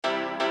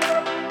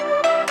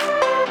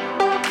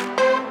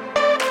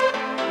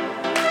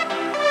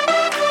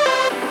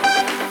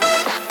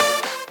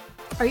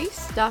Are you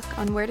stuck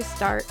on where to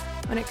start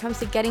when it comes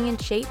to getting in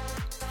shape,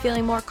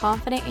 feeling more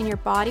confident in your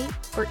body,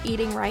 or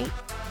eating right?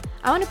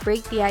 I want to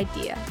break the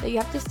idea that you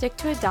have to stick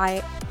to a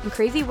diet and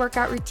crazy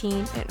workout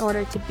routine in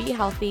order to be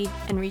healthy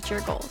and reach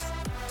your goals.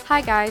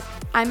 Hi guys,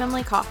 I'm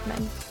Emily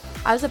Kaufman.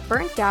 I was a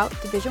burnt out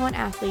Division I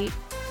athlete,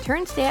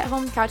 turned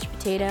stay-at-home couch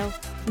potato,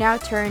 now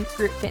turned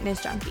group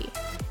fitness junkie.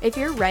 If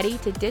you're ready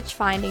to ditch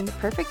finding the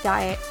perfect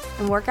diet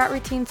and workout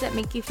routines that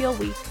make you feel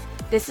weak,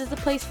 this is the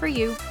place for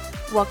you.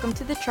 Welcome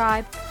to the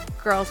tribe,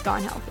 Girls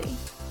Gone Healthy.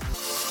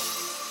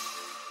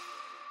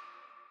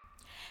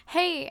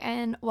 Hey,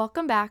 and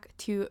welcome back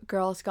to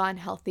Girls Gone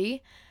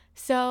Healthy.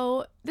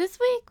 So this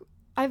week,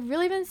 I've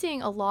really been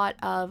seeing a lot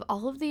of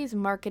all of these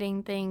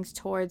marketing things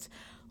towards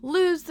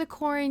lose the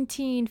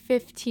quarantine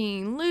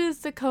 15, lose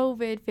the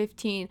COVID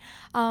 15,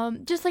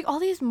 just like all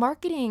these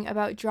marketing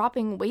about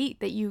dropping weight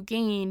that you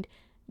gained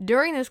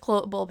during this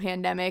global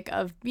pandemic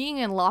of being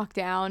in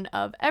lockdown,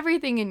 of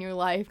everything in your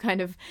life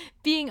kind of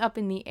being up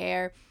in the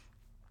air.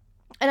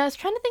 And I was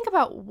trying to think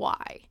about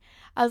why.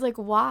 I was like,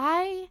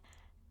 why?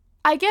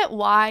 I get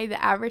why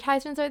the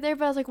advertisements are there,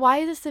 but I was like, why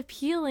is this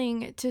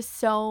appealing to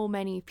so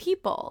many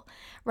people,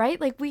 right?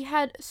 Like, we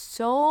had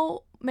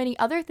so many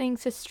other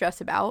things to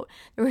stress about.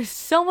 There was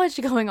so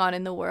much going on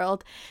in the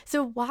world.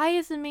 So why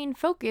is the main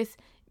focus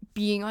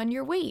being on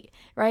your weight,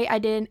 right? I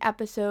did an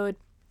episode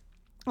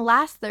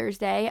last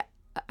Thursday,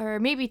 or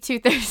maybe 2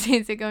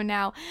 Thursdays ago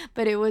now,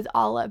 but it was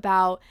all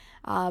about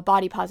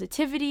body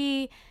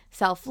positivity,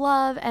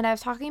 self-love, and I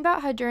was talking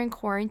about how during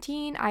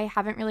quarantine, I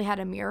haven't really had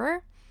a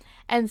mirror.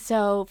 And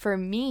so for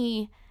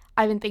me,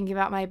 I've been thinking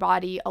about my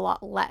body a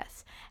lot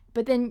less.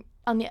 But then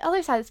on the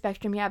other side of the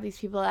spectrum, you have these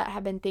people that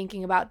have been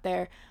thinking about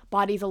their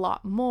bodies a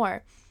lot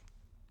more.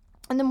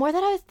 And the more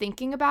that I was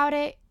thinking about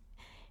it,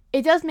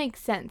 it does make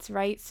sense,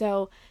 right?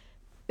 So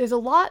there's a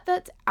lot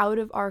that's out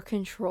of our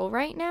control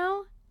right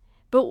now.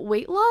 But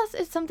weight loss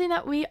is something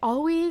that we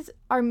always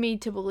are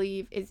made to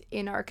believe is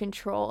in our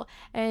control.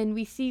 And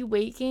we see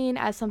weight gain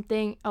as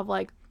something of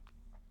like,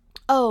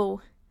 oh,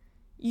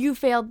 you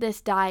failed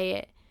this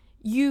diet.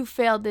 You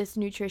failed this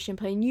nutrition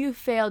plan. You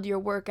failed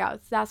your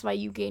workouts. That's why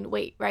you gained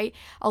weight, right?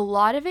 A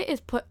lot of it is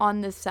put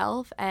on the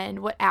self and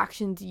what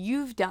actions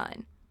you've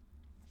done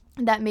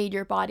that made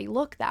your body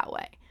look that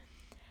way.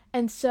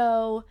 And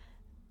so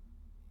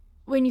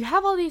when you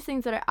have all these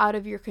things that are out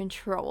of your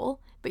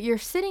control, but you're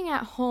sitting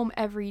at home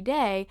every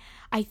day,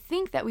 I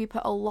think that we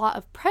put a lot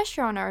of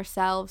pressure on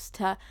ourselves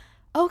to,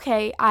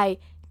 okay, I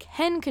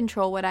can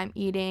control what I'm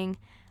eating.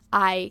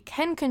 I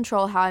can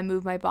control how I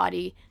move my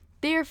body.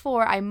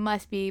 Therefore, I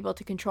must be able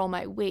to control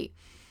my weight.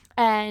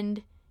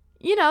 And,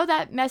 you know,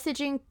 that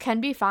messaging can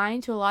be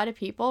fine to a lot of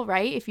people,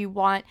 right? If you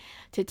want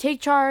to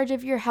take charge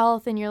of your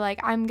health and you're like,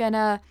 I'm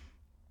gonna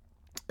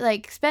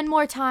spend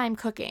more time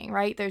cooking,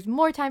 right? There's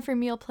more time for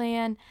meal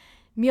prepping.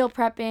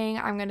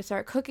 I'm gonna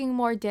start cooking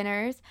more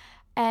dinners.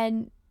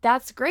 And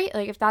that's great,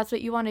 like if that's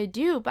what you want to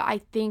do. But I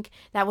think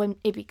that when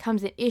it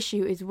becomes an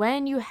issue is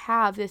when you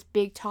have this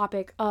big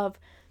topic of,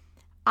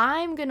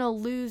 I'm gonna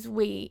lose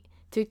weight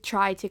to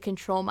try to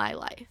control my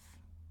life.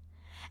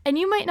 And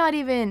you might not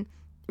even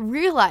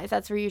realize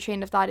that's where your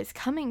train of thought is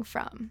coming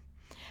from,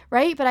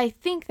 right? But I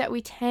think that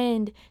we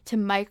tend to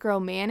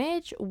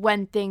micromanage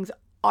when things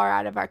are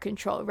out of our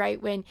control,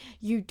 right? When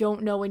you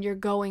don't know when you're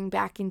going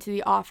back into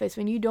the office,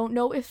 when you don't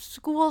know if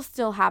school's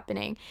still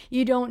happening,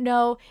 you don't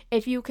know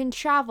if you can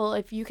travel,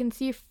 if you can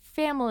see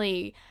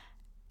family,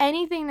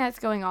 anything that's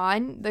going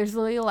on. There's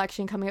the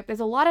election coming up. There's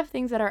a lot of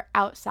things that are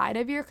outside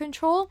of your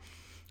control.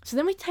 So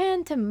then we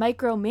tend to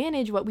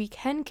micromanage what we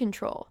can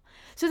control.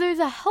 So there's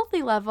a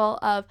healthy level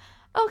of,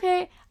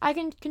 okay, I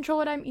can control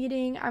what I'm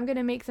eating. I'm going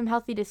to make some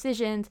healthy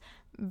decisions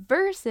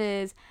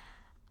versus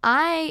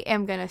I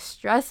am going to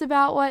stress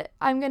about what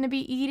I'm going to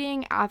be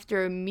eating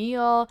after a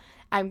meal.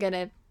 I'm going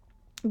to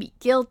be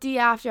guilty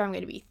after. I'm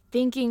going to be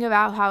thinking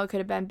about how it could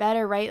have been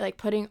better, right? Like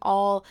putting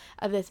all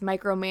of this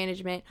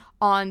micromanagement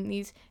on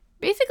these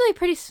basically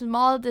pretty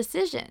small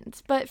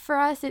decisions. But for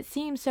us, it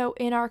seems so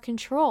in our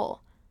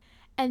control.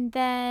 And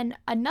then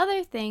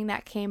another thing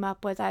that came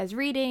up was I was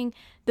reading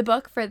the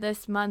book for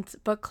this month's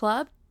book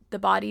club, The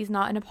Body's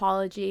Not an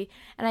Apology,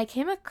 and I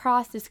came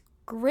across this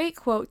great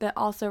quote that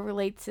also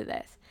relates to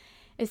this.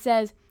 It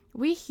says,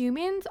 "We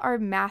humans are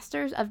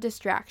masters of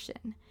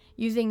distraction,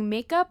 using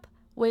makeup,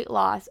 weight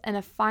loss, and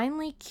a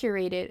finely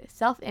curated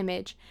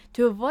self-image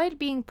to avoid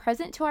being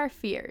present to our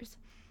fears,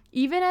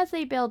 even as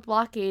they build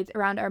blockades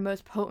around our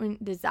most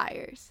potent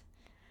desires."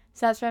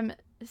 So that's from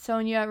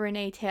Sonia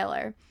Renee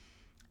Taylor.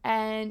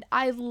 And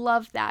I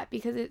love that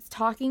because it's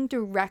talking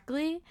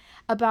directly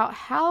about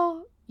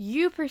how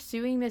you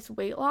pursuing this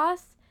weight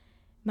loss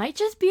might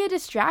just be a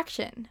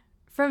distraction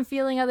from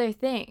feeling other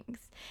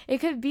things. It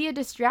could be a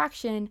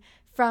distraction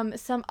from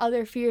some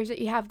other fears that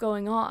you have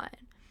going on.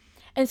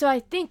 And so I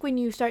think when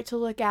you start to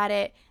look at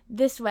it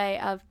this way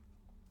of,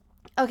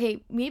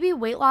 okay, maybe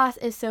weight loss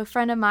is so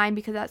front of mind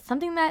because that's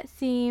something that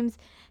seems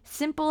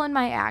simple in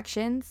my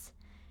actions,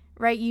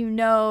 right? You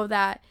know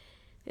that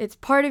it's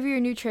part of your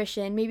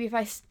nutrition. Maybe if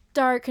I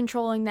start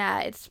controlling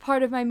that, it's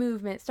part of my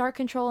movement, start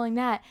controlling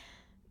that.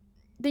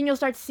 then you'll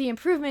start to see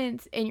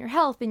improvements in your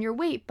health and your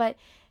weight. But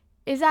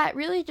is that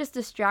really just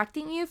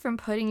distracting you from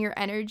putting your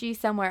energy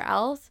somewhere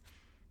else?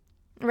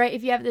 Right?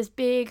 If you have this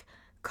big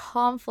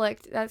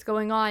conflict that's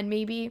going on,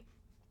 maybe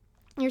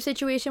your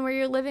situation where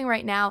you're living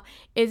right now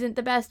isn't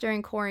the best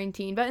during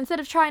quarantine, but instead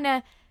of trying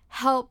to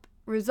help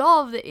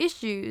resolve the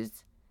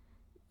issues,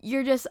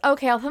 you're just,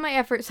 okay, I'll put my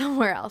effort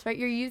somewhere else, right?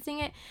 You're using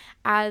it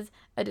as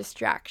a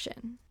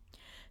distraction.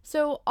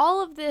 So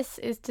all of this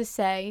is to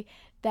say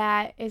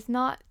that it's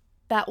not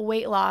that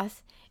weight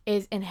loss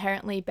is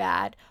inherently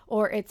bad,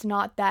 or it's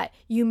not that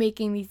you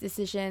making these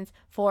decisions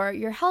for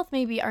your health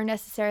maybe are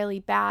necessarily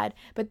bad,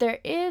 but there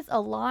is a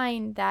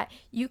line that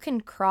you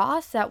can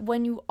cross that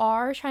when you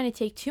are trying to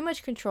take too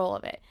much control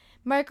of it,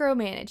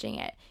 micromanaging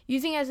it,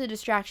 using it as a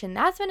distraction,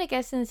 that's when it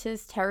gets into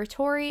this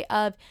territory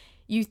of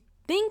you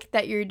think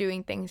that you're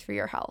doing things for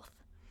your health,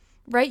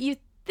 right? You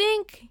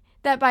think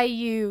that by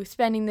you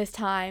spending this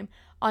time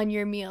on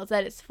your meals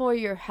that it's for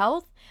your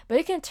health, but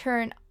it can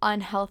turn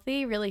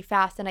unhealthy really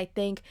fast. And I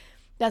think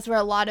that's where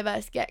a lot of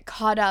us get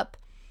caught up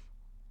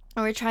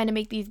when we're trying to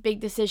make these big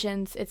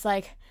decisions. It's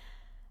like,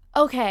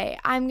 okay,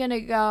 I'm going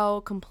to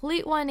go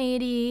complete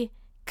 180,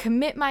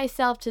 commit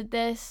myself to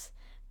this,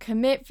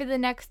 commit for the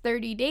next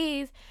 30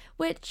 days,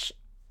 which,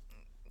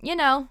 you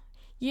know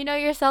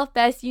yourself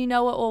best, you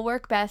know what will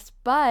work best,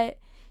 but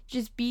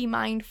just be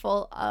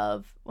mindful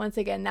of, once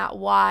again, that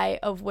why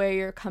of where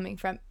you're coming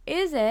from.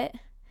 Is it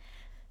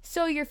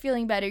so you're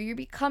feeling better, you're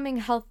becoming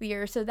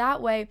healthier, so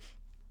that way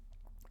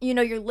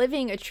you're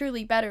living a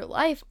truly better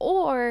life?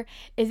 Or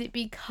is it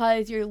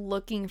because you're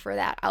looking for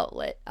that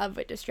outlet of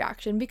a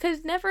distraction?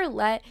 Because never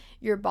let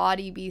your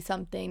body be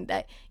something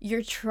that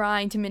you're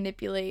trying to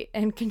manipulate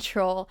and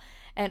control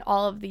and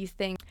all of these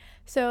things.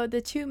 So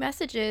the two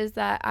messages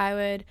that I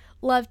would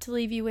love to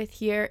leave you with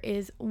here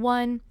is,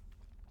 one,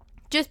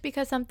 just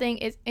because something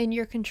is in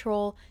your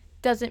control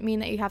doesn't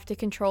mean that you have to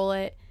control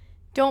it.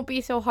 Don't be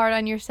so hard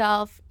on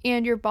yourself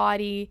and your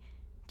body.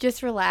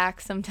 Just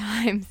relax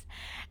sometimes.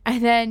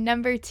 And then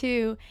number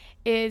two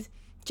is,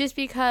 just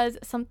because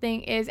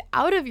something is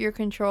out of your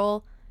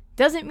control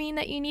doesn't mean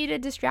that you need a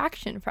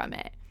distraction from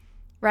it,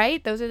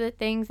 right? Those are the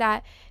things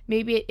that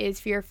maybe it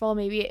is fearful,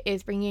 maybe it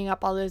is bringing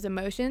up all those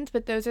emotions,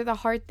 but those are the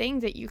hard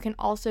things that you can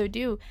also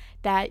do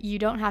that you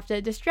don't have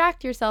to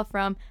distract yourself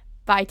from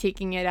by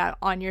taking it out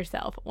on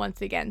yourself once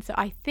again. So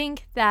I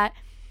think that,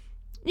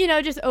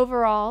 just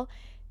overall,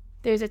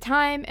 there's a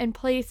time and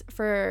place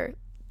for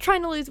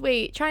trying to lose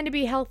weight, trying to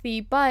be healthy,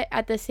 but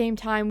at the same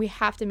time, we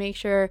have to make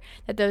sure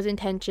that those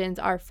intentions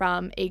are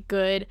from a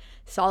good,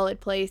 solid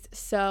place.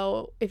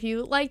 So if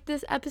you like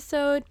this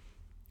episode,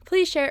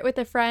 please share it with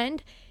a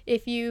friend.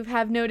 If you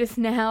have noticed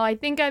now, I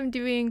think I'm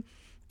doing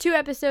 2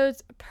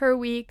 episodes per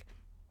week,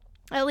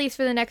 at least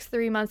for the next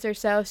 3 months or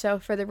so. So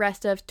for the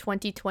rest of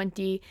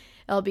 2020,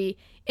 it'll be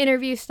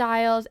interview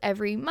styles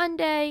every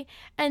Monday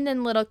and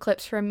then little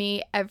clips from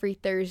me every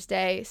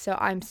Thursday. So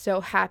I'm so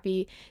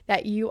happy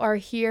that you are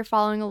here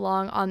following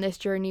along on this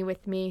journey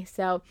with me.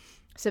 So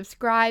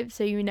subscribe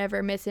so you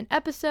never miss an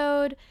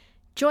episode.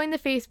 Join the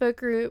Facebook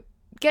group.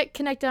 Get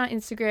connected on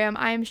Instagram.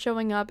 I am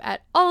showing up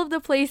at all of the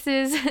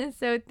places.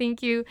 So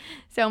thank you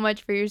so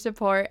much for your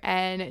support,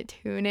 and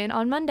tune in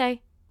on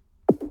Monday.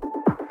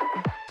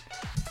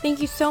 Thank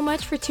you so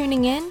much for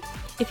tuning in.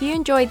 If you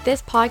enjoyed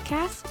this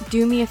podcast,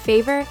 do me a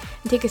favor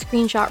and take a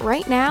screenshot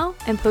right now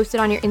and post it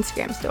on your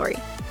Instagram story.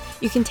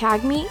 You can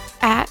tag me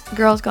at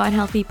Girls Gone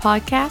Healthy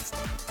Podcast,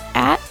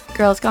 at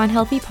Girls Gone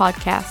Healthy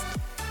Podcast.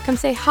 Come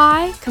say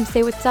hi, come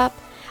say what's up.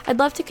 I'd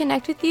love to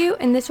connect with you,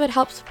 and this would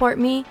help support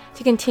me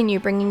to continue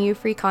bringing you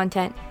free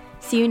content.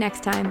 See you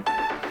next time.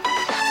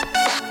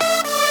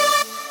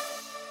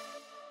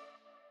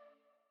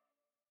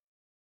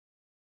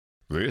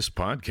 This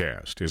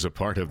podcast is a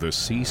part of the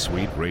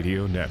C-Suite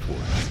Radio Network.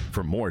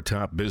 For more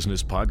top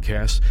business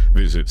podcasts,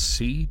 visit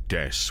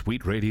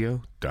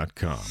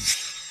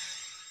c-suiteradio.com.